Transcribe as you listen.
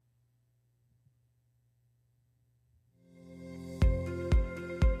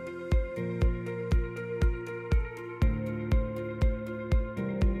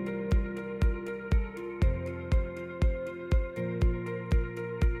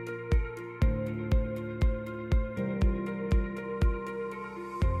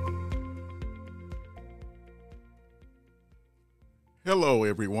Hello,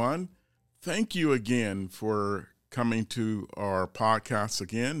 everyone. Thank you again for coming to our podcast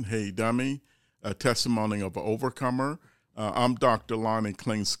again. Hey, Dummy, a testimony of an overcomer. I'm Dr. Lonnie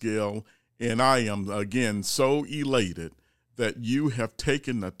Clinkscale, and I am, again, so elated that you have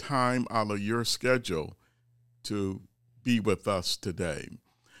taken the time out of your schedule to be with us today.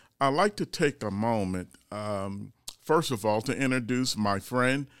 I'd like to take a moment, first of all, to introduce my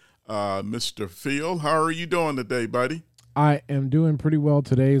friend, Mr. Phil. How are you doing today, buddy? I am doing pretty well.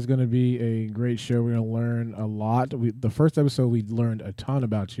 Today is going to be a great show. We're going to learn a lot. The first episode, we learned a ton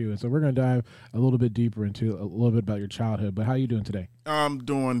about you, and so we're going to dive a little bit deeper into a little bit about your childhood. But how are you doing today? I'm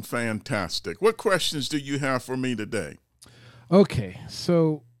doing fantastic. What questions do you have for me today? Okay,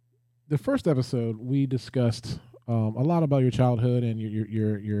 so the first episode, we discussed a lot about your childhood and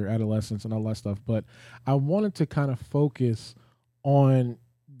your adolescence and all that stuff, but I wanted to kind of focus on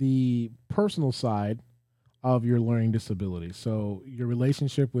the personal side of your learning disability. So your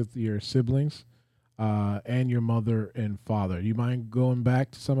relationship with your siblings and your mother and father. Do you mind going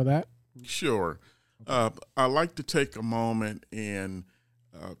back to some of that? Sure. I'd like to take a moment and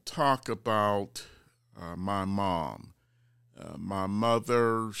talk about my mom. My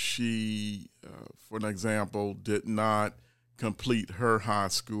mother, she, for an example, did not complete her high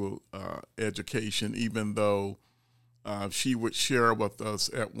school education, even though she would share with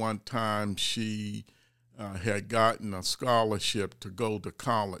us at one time she had gotten a scholarship to go to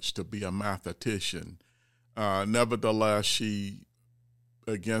college to be a mathematician. Nevertheless, she,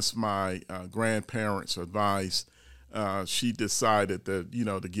 against my grandparents' advice, she decided that,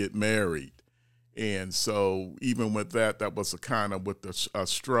 to get married. And so even with that, that was a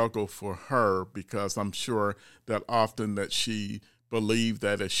struggle for her, because I'm sure that often that she believed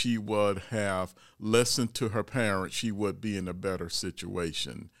that if she would have listened to her parents, she would be in a better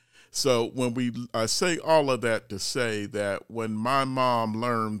situation. So when I say all of that to say that when my mom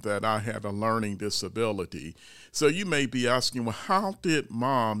learned that I had a learning disability, so you may be asking, well, how did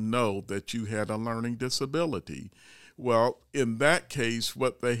mom know that you had a learning disability? Well, in that case,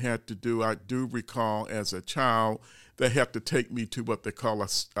 what they had to do, I do recall as a child, they had to take me to what they call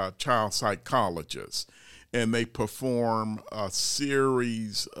a child psychologist. And they perform a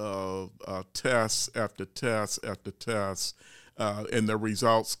series of tests after tests after tests. And the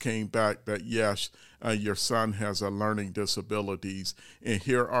results came back that, yes, your son has a learning disabilities, and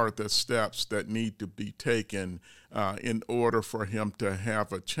here are the steps that need to be taken in order for him to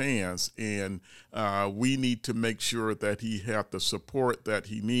have a chance. And we need to make sure that he has the support that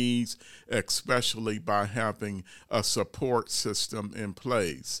he needs, especially by having a support system in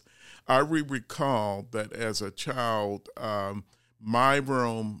place. I recall that as a child, my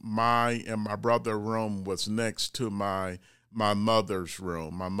room, and my brother's room was next to my mother's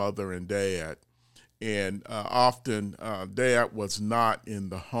room, my mother and dad. And often dad was not in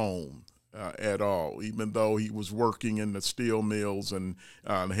the home at all, even though he was working in the steel mills and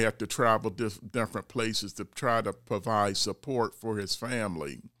had to travel different places to try to provide support for his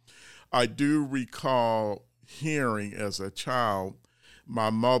family. I do recall hearing as a child my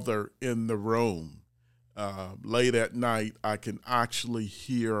mother in the room. Late at night, I can actually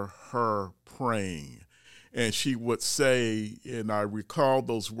hear her praying. And she would say, and I recall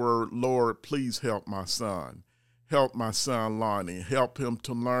those words, Lord, please help my son. Help my son, Lonnie. Help him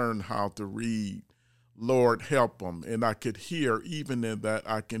to learn how to read. Lord, help him. And I could hear, even in that,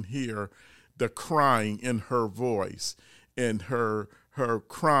 I can hear the crying in her voice and her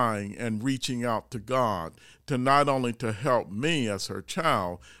crying and reaching out to God to not only to help me as her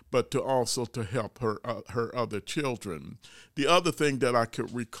child, but to also to help her other children. The other thing that I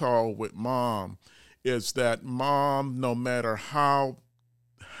could recall with mom is that mom, no matter how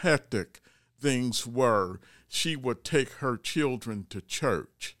hectic things were, she would take her children to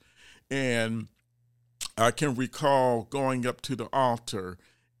church. And I can recall going up to the altar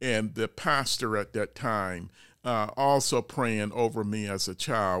and the pastor at that time also praying over me as a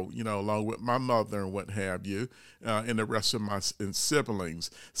child, along with my mother and what have you, and the rest of my siblings.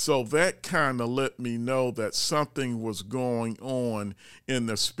 So that kind of let me know that something was going on in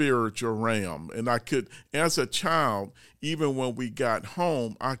the spiritual realm. And I could, as a child, even when we got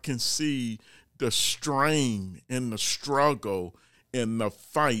home, I can see the strain and the struggle and the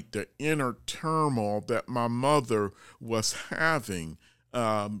fight, the inner turmoil that my mother was having.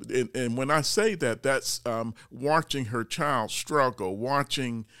 And when I say that, that's watching her child struggle,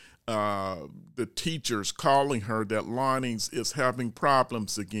 watching the teachers calling her that Lonnie is having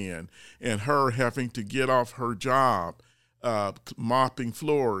problems again, and her having to get off her job mopping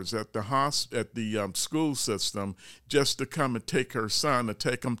floors at the school system just to come and take her son to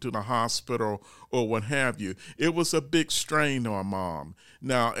take him to the hospital or what have you. It was a big strain on Mom.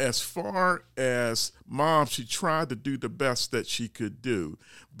 Now, as far as Mom, she tried to do the best that she could do,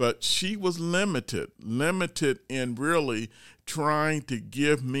 but she was limited in really trying to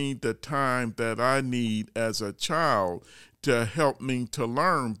give me the time that I need as a child to help me to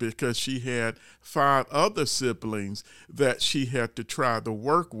learn, because she had 5 other siblings that she had to try to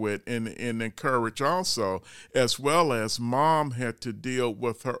work with and encourage also, as well as Mom had to deal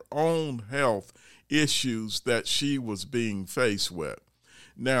with her own health issues that she was being faced with.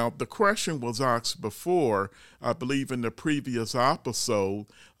 Now, the question was asked before, I believe in the previous episode,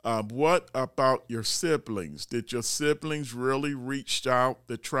 what about your siblings? Did your siblings really reach out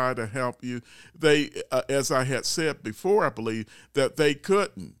to try to help you? They, as I had said before, I believe that they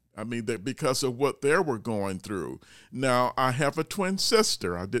couldn't. I mean, that because of what they were going through. Now, I have a twin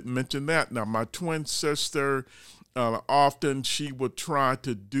sister. I didn't mention that. Now, my twin sister, often she would try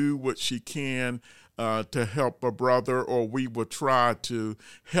to do what she can to help a brother, or we would try to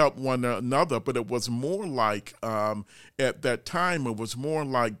help one another. But it was more like, at that time, it was more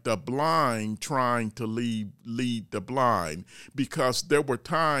like the blind trying to lead the blind, because there were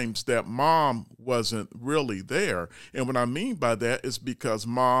times that Mom wasn't really there. And what I mean by that is because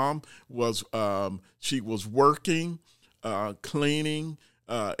Mom was, she was working, cleaning.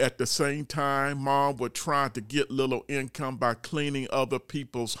 At the same time, Mom would try to get little income by cleaning other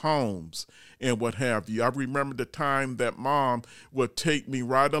people's homes and what have you. I remember the time that Mom would take me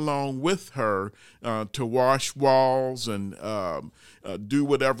right along with her to wash walls and do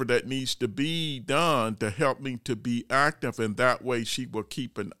whatever that needs to be done to help me to be active, and that way she would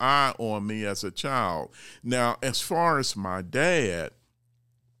keep an eye on me as a child. Now, as far as my dad,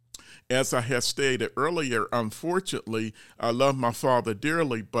 as I had stated earlier, unfortunately, I love my father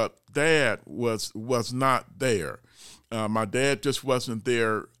dearly, but Dad was not there. My dad just wasn't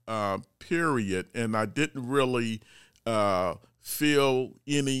there, period, and I didn't really feel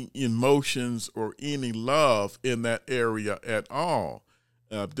any emotions or any love in that area at all.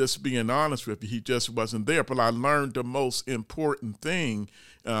 Just being honest with you, he just wasn't there. But I learned the most important thing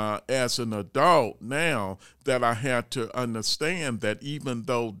as an adult now, that I had to understand that even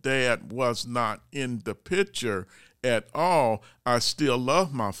though Dad was not in the picture at all, I still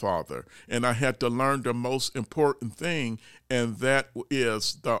love my father. And I had to learn the most important thing, and that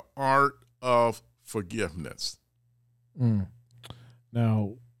is the art of forgiveness.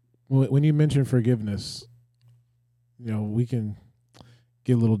 Now, when you mention forgiveness, we can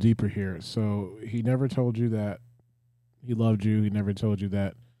get a little deeper here. So he never told you that he loved you. He never told you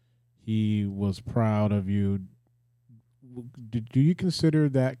that he was proud of you. Do you consider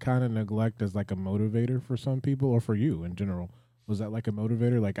that kind of neglect as like a motivator for some people, or for you in general? Was that like a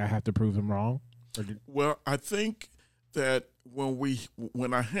motivator? Like, I have to prove him wrong? Well, I think that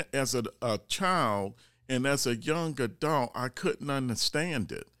when I as a child and as a young adult, I couldn't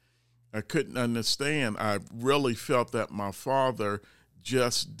understand it. I couldn't understand. I really felt that my father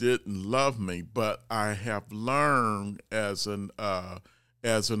just didn't love me, but I have learned as an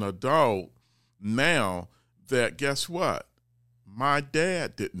adult now that, guess what? My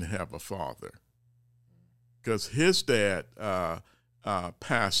dad didn't have a father, because his dad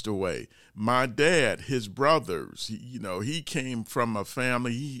passed away. My dad, his brothers, he came from a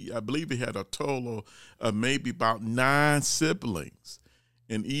family. I believe he had a total of maybe about 9 siblings.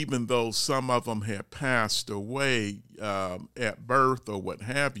 And even though some of them had passed away at birth or what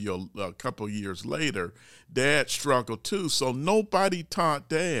have you, a couple years later, Dad struggled too. So nobody taught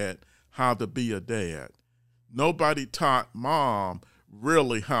Dad how to be a dad. Nobody taught Mom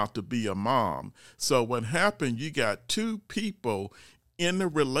really how to be a mom. So what happened, you got 2 people in a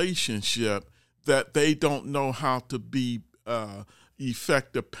relationship that they don't know how to be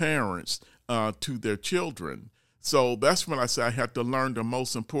effective parents to their children. So that's when I say I had to learn the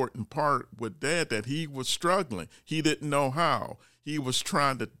most important part with Dad, that he was struggling. He didn't know how. He was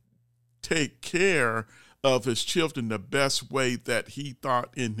trying to take care of his children the best way that he thought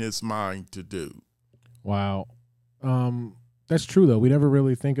in his mind to do. Wow. That's true, though. We never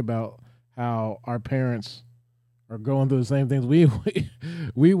really think about how our parents are going through the same things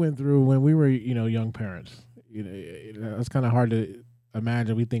we went through when we were, young parents. It's kind of hard to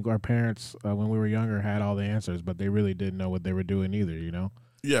imagine. We think our parents, when we were younger, had all the answers, but they really didn't know what they were doing either,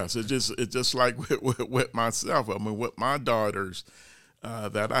 Yes, it's just like with myself. I mean, with my daughters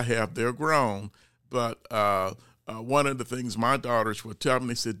that I have, they're grown, but one of the things my daughters would tell me,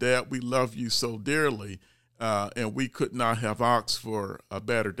 they said, "Dad, we love you so dearly, and we could not have asked for a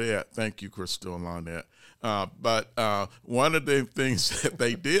better dad. Thank you, Crystal and Lynette. But one of the things that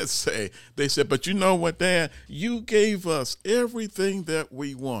they did say, they said, but you know what, Dad? You gave us everything that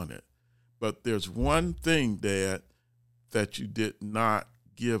we wanted. But there's one thing, Dad, that you did not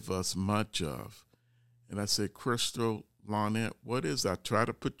give us much of. And I said, Crystal, Lynette, what is that? I try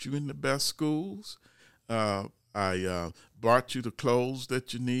to put you in the best schools. I bought you the clothes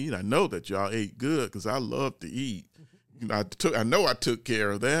that you need. I know that y'all ate good because I love to eat. I know I took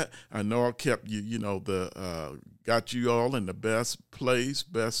care of that. I know I kept you, got you all in the best place,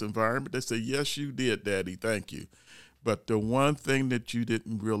 best environment. They said, yes, you did, Daddy. Thank you. But the one thing that you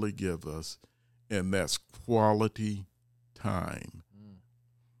didn't really give us, and that's quality time.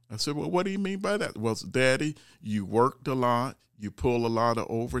 I said, well, what do you mean by that? Well, Daddy, you worked a lot. You pull a lot of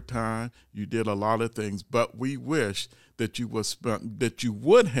overtime. You did a lot of things, but we wish that you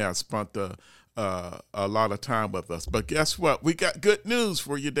would have spent a lot of time with us. But guess what? We got good news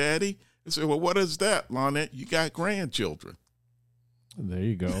for you, Daddy. I said, well, what is that, Lynette? You got grandchildren. There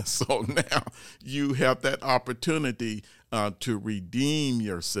you go. So now you have that opportunity to redeem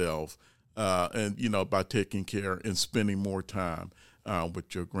yourself, and by taking care and spending more time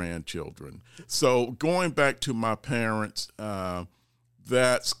with your grandchildren. So going back to my parents,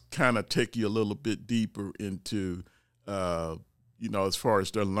 that's kind of take you a little bit deeper into, as far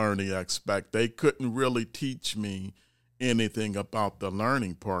as the learning aspect. They couldn't really teach me anything about the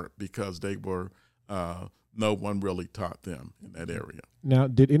learning part because they were, no one really taught them in that area. Now,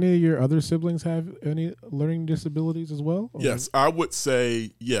 did any of your other siblings have any learning disabilities as well? Or? Yes, I would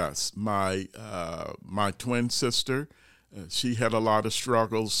say yes. My twin sister, she had a lot of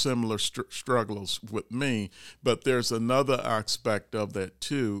struggles, similar struggles with me. But there's another aspect of that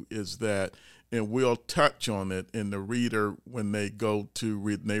too, is that, and we'll touch on it in the reader when they go to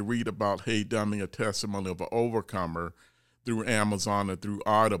read, and they read about Hey Dummy, a testimony of an overcomer through Amazon and through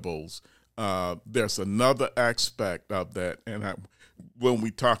Audibles. There's another aspect of that, and when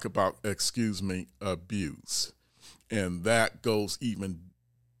we talk about, abuse, and that goes even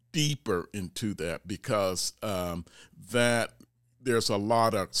deeper into that because that there's a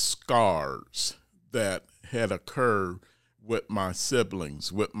lot of scars that had occurred with my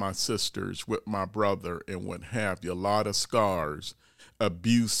siblings, with my sisters, with my brother, and what have you. A lot of scars,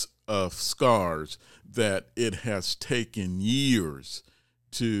 abuse of scars that it has taken years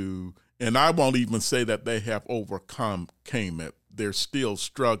to, and I won't even say that they have overcome it. They're still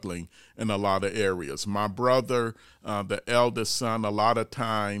struggling in a lot of areas. My brother, the eldest son, a lot of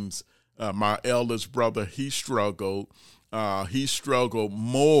times, my eldest brother, he struggled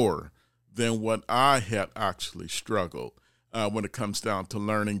more than what I had actually struggled when it comes down to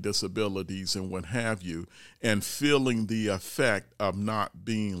learning disabilities and what have you, and feeling the effect of not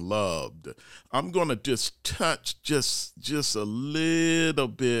being loved. I'm going to just touch just a little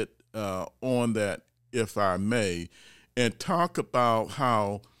bit on that, if I may, and talk about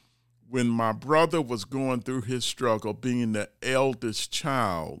how when my brother was going through his struggle, being the eldest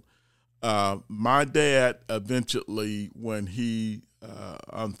child, my dad eventually, when he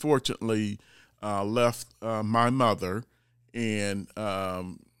unfortunately left my mother, and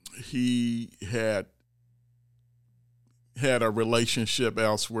he had a relationship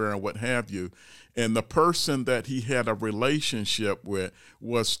elsewhere and what have you, and the person that he had a relationship with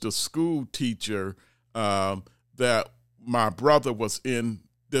was the school teacher that my brother was in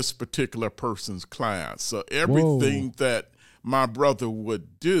this particular person's class. So everything that my brother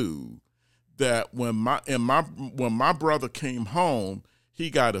would do, that when my brother came home,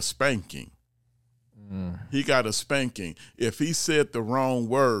 he got a spanking. He got a spanking. If he said the wrong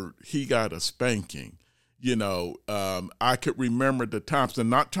word, he got a spanking. I could remember the times, and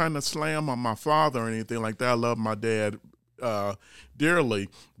not trying to slam on my father or anything like that. I love my dad dearly,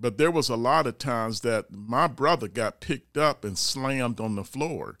 but there was a lot of times that my brother got picked up and slammed on the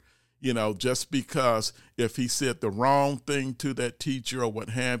floor, just because if he said the wrong thing to that teacher or what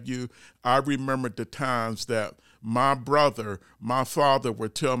have you. I remember the times that my father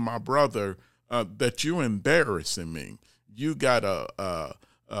would tell my brother that you're embarrassing me. You got a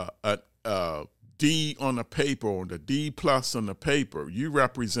D on the paper, or the D plus on the paper. You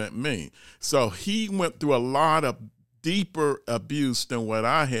represent me. So he went through a lot of deeper abuse than what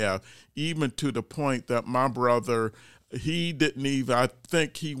I have, even to the point that my brother, he didn't even, I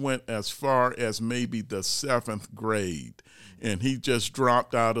think he went as far as maybe the 7th grade, and he just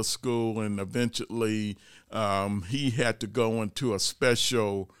dropped out of school, and eventually he had to go into a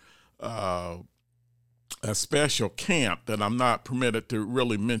special camp that I'm not permitted to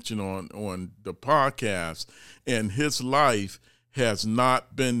really mention on the podcast, and his life has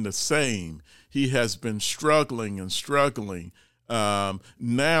not been the same. He has been struggling and struggling. Now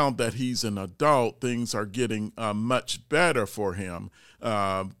that he's an adult, things are getting much better for him.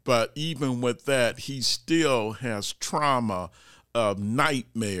 But even with that, he still has trauma of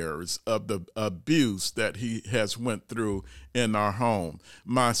nightmares of the abuse that he has went through in our home.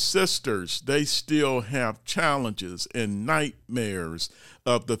 My sisters, they still have challenges and nightmares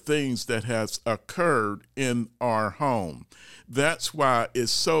of the things that has occurred in our home. That's why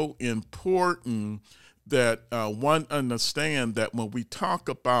it's so important that one understand that when we talk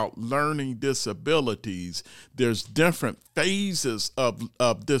about learning disabilities, there's different phases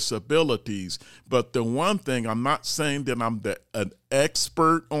of disabilities. But the one thing, I'm not saying that I'm an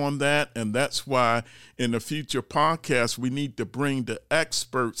expert on that, and that's why in the future podcast, we need to bring the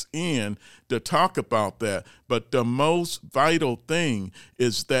experts in to talk about that. But the most vital thing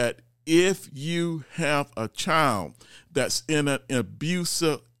is that if you have a child that's in an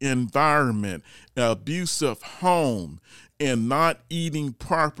abusive environment, an abusive home, and not eating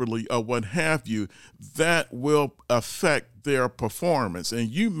properly or what have you, that will affect their performance. And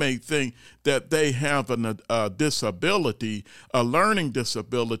you may think that they have a disability, a learning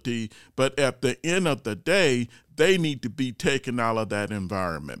disability, but at the end of the day, they need to be taken out of that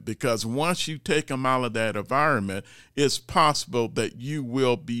environment, because once you take them out of that environment, it's possible that you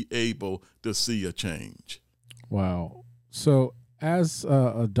will be able to see a change. Wow. So as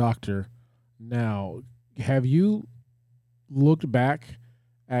a doctor now, have you looked back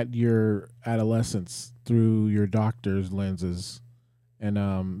at your adolescence through your doctor's lenses? And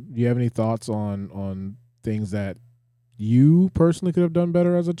do you have any thoughts on things that you personally could have done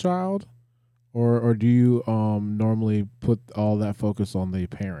better as a child? Or do you normally put all that focus on the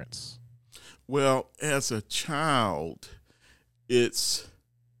parents? Well, as a child, let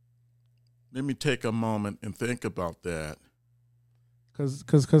me take a moment and think about that.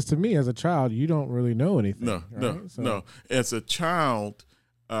 Because to me, as a child, you don't really know anything. No. As a child,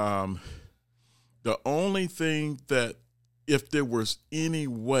 the only thing that, if there was any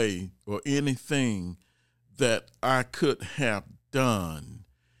way or anything that I could have done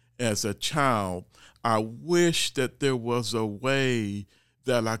as a child, I wish that there was a way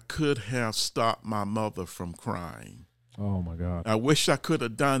that I could have stopped my mother from crying. Oh, my God. I wish I could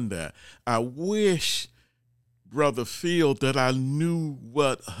have done that. I wish, Brother Phil, that I knew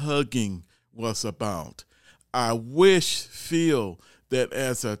what hugging was about. I wish, Phil, that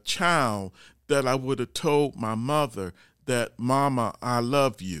as a child that I would have told my mother that, Mama, I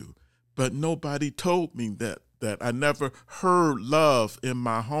love you. But nobody told me that I never heard love in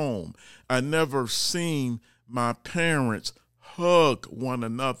my home. I never seen my parents hug one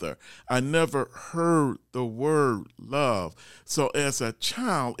another. I never heard the word love. So as a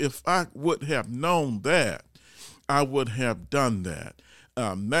child, if I would have known that, I would have done that.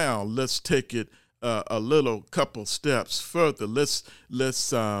 Now let's take it a little couple steps further. Let's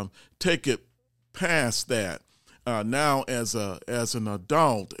take it past that. Now as an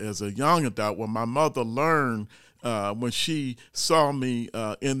adult, as a young adult, when my mother learned, when she saw me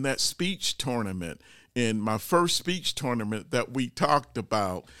in that speech tournament, in my first speech tournament that we talked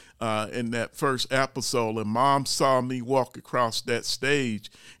about in that first episode, and Mom saw me walk across that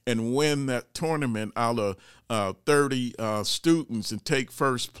stage and win that tournament out of 30 students and take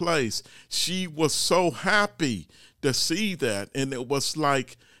first place, she was so happy to see that. And it was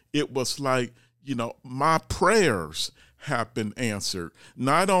like, my prayers have been answered,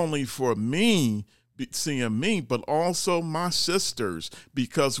 not only for me, seeing me, but also my sisters,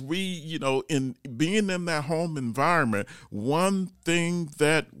 because we, in being in that home environment, one thing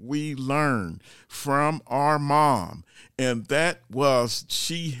that we learned from our mom, and that was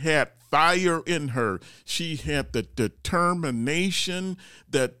she had fire in her. She had the determination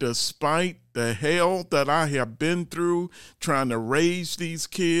that despite the hell that I have been through trying to raise these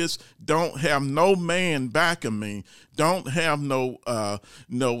kids, don't have no man backing me, don't have no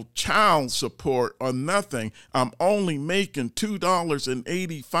child support or nothing. I'm only making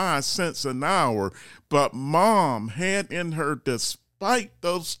 $2.85 an hour, but Mom had in her despite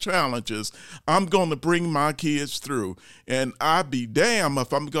those challenges, I'm going to bring my kids through. And I'd be damned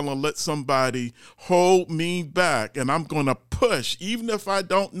if I'm going to let somebody hold me back. And I'm going to push, even if I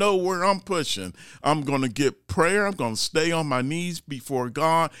don't know where I'm pushing. I'm going to get prayer. I'm going to stay on my knees before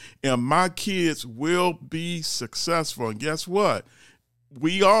God. And my kids will be successful. And guess what?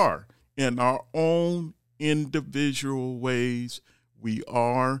 We are, in our own individual ways. We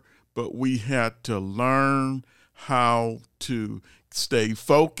are, but we had to learn how to stay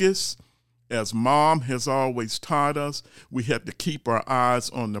focused. As Mom has always taught us, we have to keep our eyes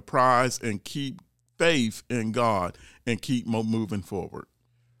on the prize and keep faith in God and keep moving forward.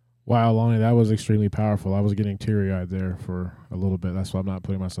 Wow, Lonnie, that was extremely powerful. I was getting teary-eyed there for a little bit. That's why I'm not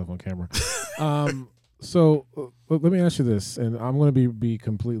putting myself on camera. So let me ask you this, and I'm going to be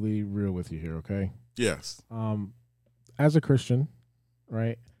completely real with you here, okay? Yes. As a Christian,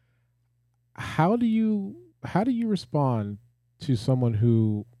 right? How do you respond to someone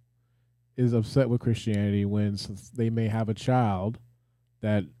who is upset with Christianity when they may have a child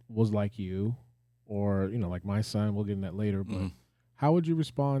that was like you, or like my son? We'll get in that later, but how would you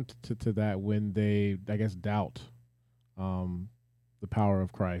respond to that when they, I guess, doubt the power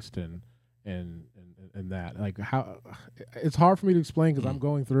of Christ and that? Like, how it's hard for me to explain because I'm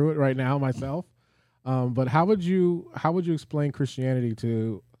going through it right now myself. But how would you explain Christianity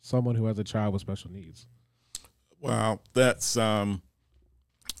to someone who has a child with special needs? Well, that's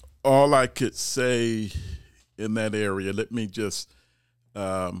all I could say in that area. Let me just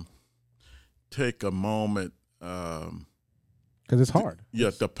take a moment. Because it's hard.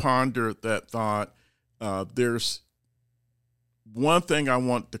 To ponder that thought. There's one thing I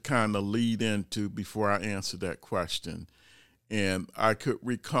want to kind of lead into before I answer that question. And I could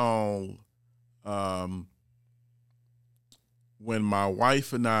recall when my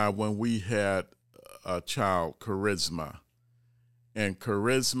wife and I, when we had a child, Charisma. And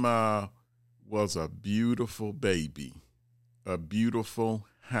Charisma was a beautiful baby, a beautiful,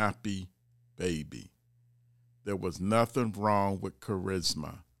 happy baby. There was nothing wrong with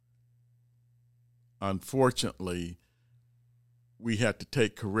Charisma. Unfortunately, we had to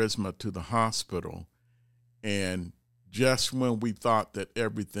take Charisma to the hospital, and just when we thought that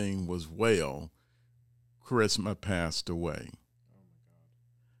everything was well, Charisma passed away.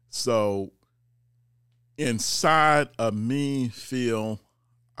 So inside of me, Phil,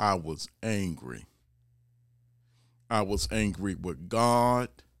 I was angry. I was angry with God,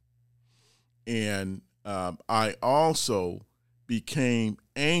 and I also became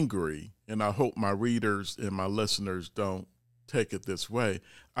angry, and I hope my readers and my listeners don't take it this way.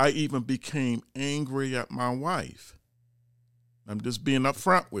 I even became angry at my wife. I'm just being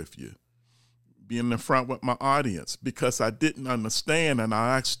upfront with you, being upfront with my audience, because I didn't understand, and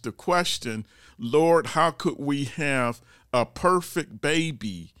I asked the question, Lord, how could we have a perfect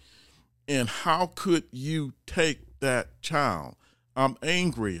baby, and how could you take that child? I'm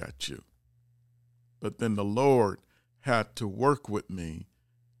angry at you. But then the Lord had to work with me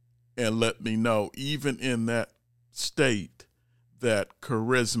and let me know, even in that state, that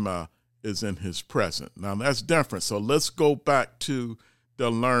Charisma is in his presence. Now, that's different. So let's go back to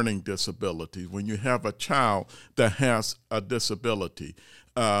the learning disabilities. When you have a child that has a disability,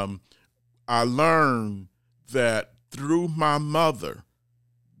 I learned that through my mother,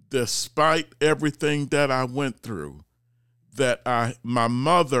 despite everything that I went through, that my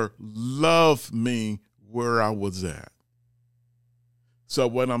mother loved me where I was at. So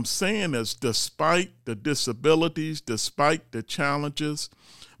what I'm saying is, despite the disabilities, despite the challenges,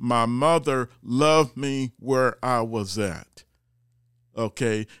 my mother loved me where I was at.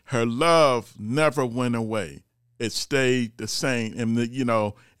 Okay, her love never went away. It stayed the same,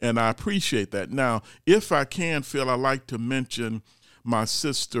 and I appreciate that. Now, if I can, Phil, I'd like to mention my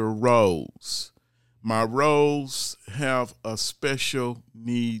sister Rose. My Rose have a special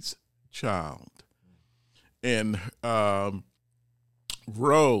needs child, and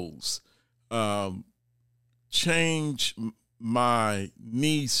Rose changed my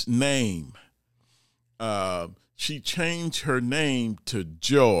niece's name. She changed her name to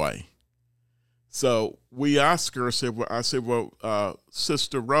Joy. So we asked her, I said,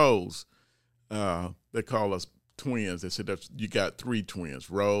 Sister Rose, they call us twins. They said, you got 3 twins,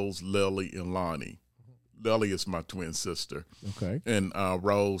 Rose, Lily, and Lonnie. Lily is my twin sister. Okay. And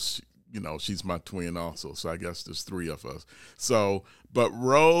Rose, she's my twin also. So I guess there's 3 of us. So, but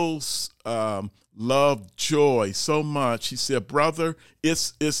Rose loved Joy so much. She said, brother,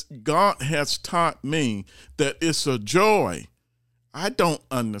 it's God has taught me that it's a joy. I don't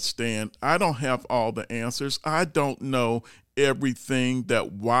understand. I don't have all the answers. I don't know everything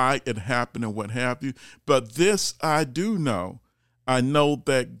that why it happened and what have you. But this I do know. I know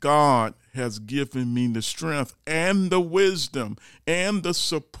that God has given me the strength and the wisdom and the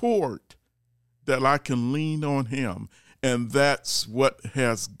support that I can lean on him. And that's what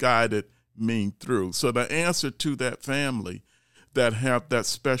has guided me through. So the answer to that family that have that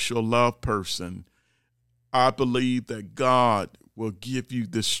special love person, I believe that God will give you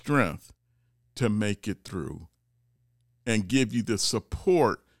the strength to make it through and give you the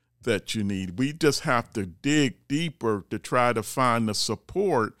support that you need. We just have to dig deeper to try to find the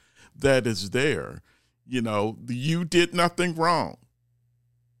support that is there. You did nothing wrong.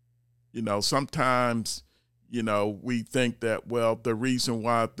 Sometimes, we think that, well, the reason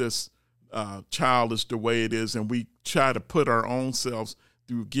why this child is the way it is, and we try to put our own selves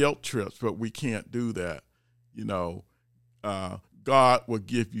through guilt trips, but we can't do that. God will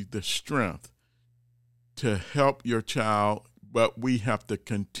give you the strength to help your child, but we have to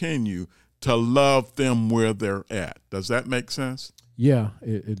continue to love them where they're at. Does that make sense? Yeah,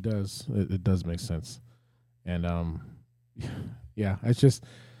 it does. It does make sense. And yeah, it's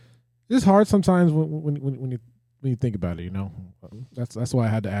hard sometimes when you think about it. That's why I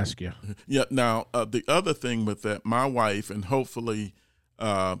had to ask you. Yeah. Now, the other thing with that, my wife, and hopefully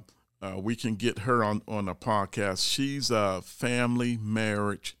we can get her on a podcast. She's a family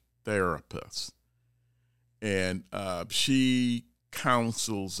marriage therapist, and she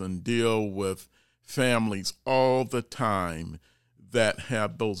counsels and deal with families all the time that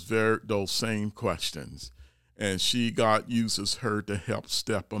have those same questions, and God uses her to help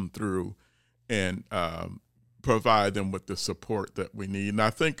step them through and provide them with the support that we need. And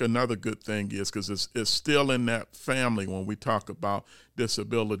I think another good thing is, because it's still in that family when we talk about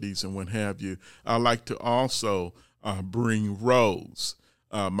disabilities and what have you, I like to also bring Rose,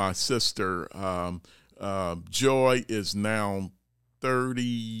 my sister. Joy is now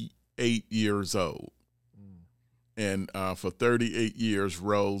 38 years old. And for 38 years,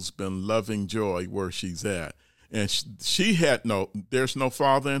 Rose been loving Joy where she's at. And she had there's no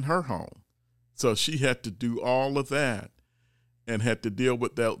father in her home. So she had to do all of that and had to deal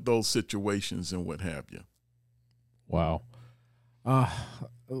with those situations and what have you. Wow.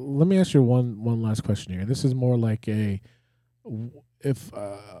 Let me ask you one last question here. This is more like if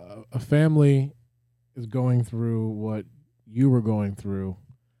a family is going through what you were going through,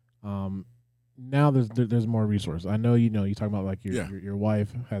 now there's more resources. I know you talk about like your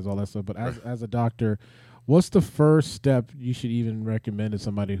wife has all that stuff, but as a doctor, what's the first step you should even recommend to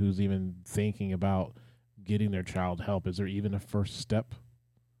somebody who's even thinking about getting their child help? Is there even a first step?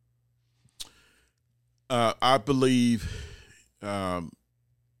 I believe that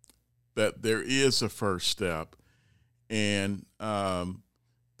there is a first step, and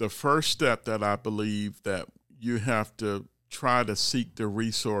the first step that I believe that you have to try to seek the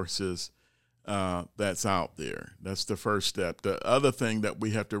resources that's out there. That's the first step. The other thing that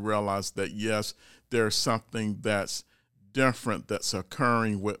we have to realize that, yes, there's something that's different that's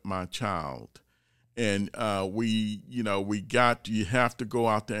occurring with my child. And you have to go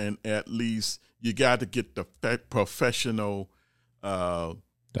out there and at least you got to get the professional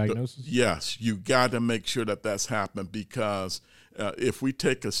diagnosis. Yes, you got to make sure that that's happened, because if we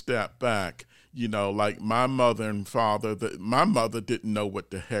take a step back, like my mother and father, my mother didn't know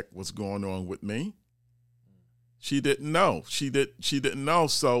what the heck was going on with me. She didn't know. She didn't know.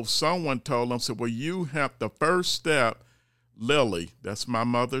 So someone told them, said, well, you have the first step, Lily, that's my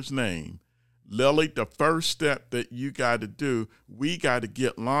mother's name. Lily, the first step that you got to do, we got to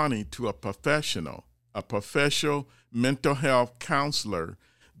get Lonnie to a professional mental health counselor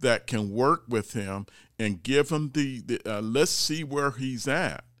that can work with him and give him let's see where he's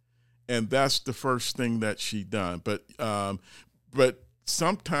at. And that's the first thing that she done. But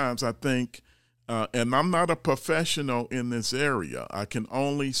sometimes I think, and I'm not a professional in this area, I can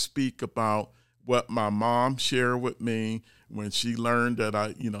only speak about what my mom shared with me when she learned that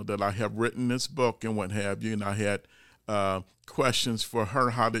I have written this book and what have you. And I had questions for her.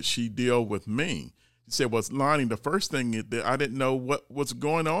 How did she deal with me? She said, well, Lonnie, the first thing is that I didn't know what was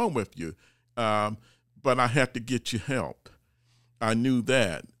going on with you, but I had to get you help. I knew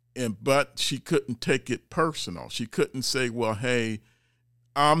that. But she couldn't take it personal. She couldn't say, well, hey,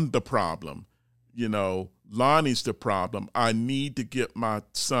 I'm the problem. Lonnie's the problem. I need to get my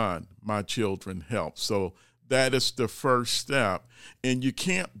son, my children help. So that is the first step. And you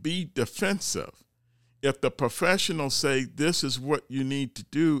can't be defensive. If the professionals say this is what you need to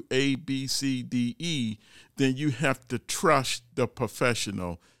do, A, B, C, D, E, then you have to trust the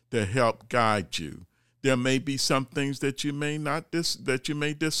professional to help guide you. There may be some things that you may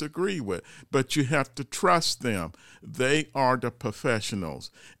disagree with, but you have to trust them. They are the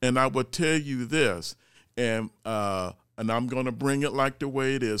professionals. And I will tell you this, and I'm going to bring it like the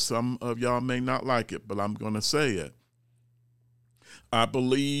way it is. Some of y'all may not like it, but I'm going to say it. I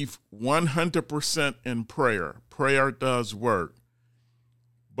believe 100% in prayer. Prayer does work.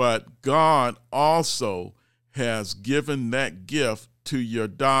 But God also has given that gift to your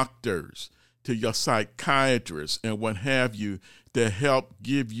doctors, to your psychiatrists and what have you, to help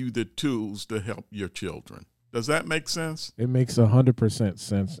give you the tools to help your children. Does that make sense? It makes 100%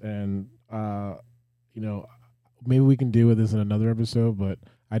 sense. And, maybe we can deal with this in another episode, but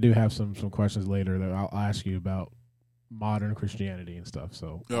I do have some questions later that I'll ask you about modern Christianity and stuff.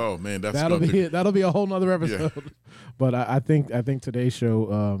 So oh man, that'll be a whole nother episode. Yeah. But I think today's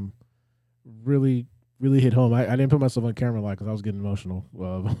show really hit home. I didn't put myself on camera a lot because I was getting emotional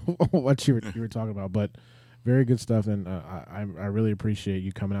what you were talking about. But very good stuff, and I really appreciate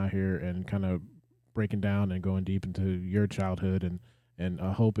you coming out here and kind of breaking down and going deep into your childhood. And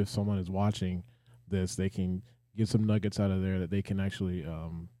I hope if someone is watching this, they can get some nuggets out of there that they can actually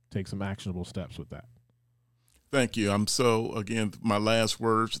take some actionable steps with that. Thank you. Again, my last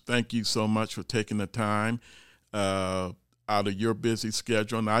words, thank you so much for taking the time out of your busy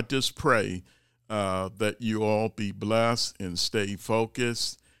schedule. And I just pray that you all be blessed and stay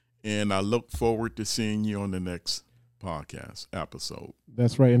focused. And I look forward to seeing you on the next podcast episode.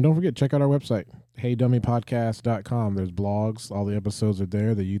 That's right. And don't forget, check out our website, heydummypodcast.com. There's blogs. All the episodes are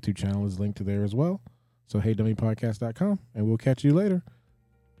there. The YouTube channel is linked to there as well. So heydummypodcast.com. And we'll catch you later.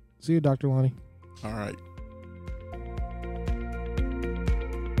 See you, Dr. Lonnie. All right.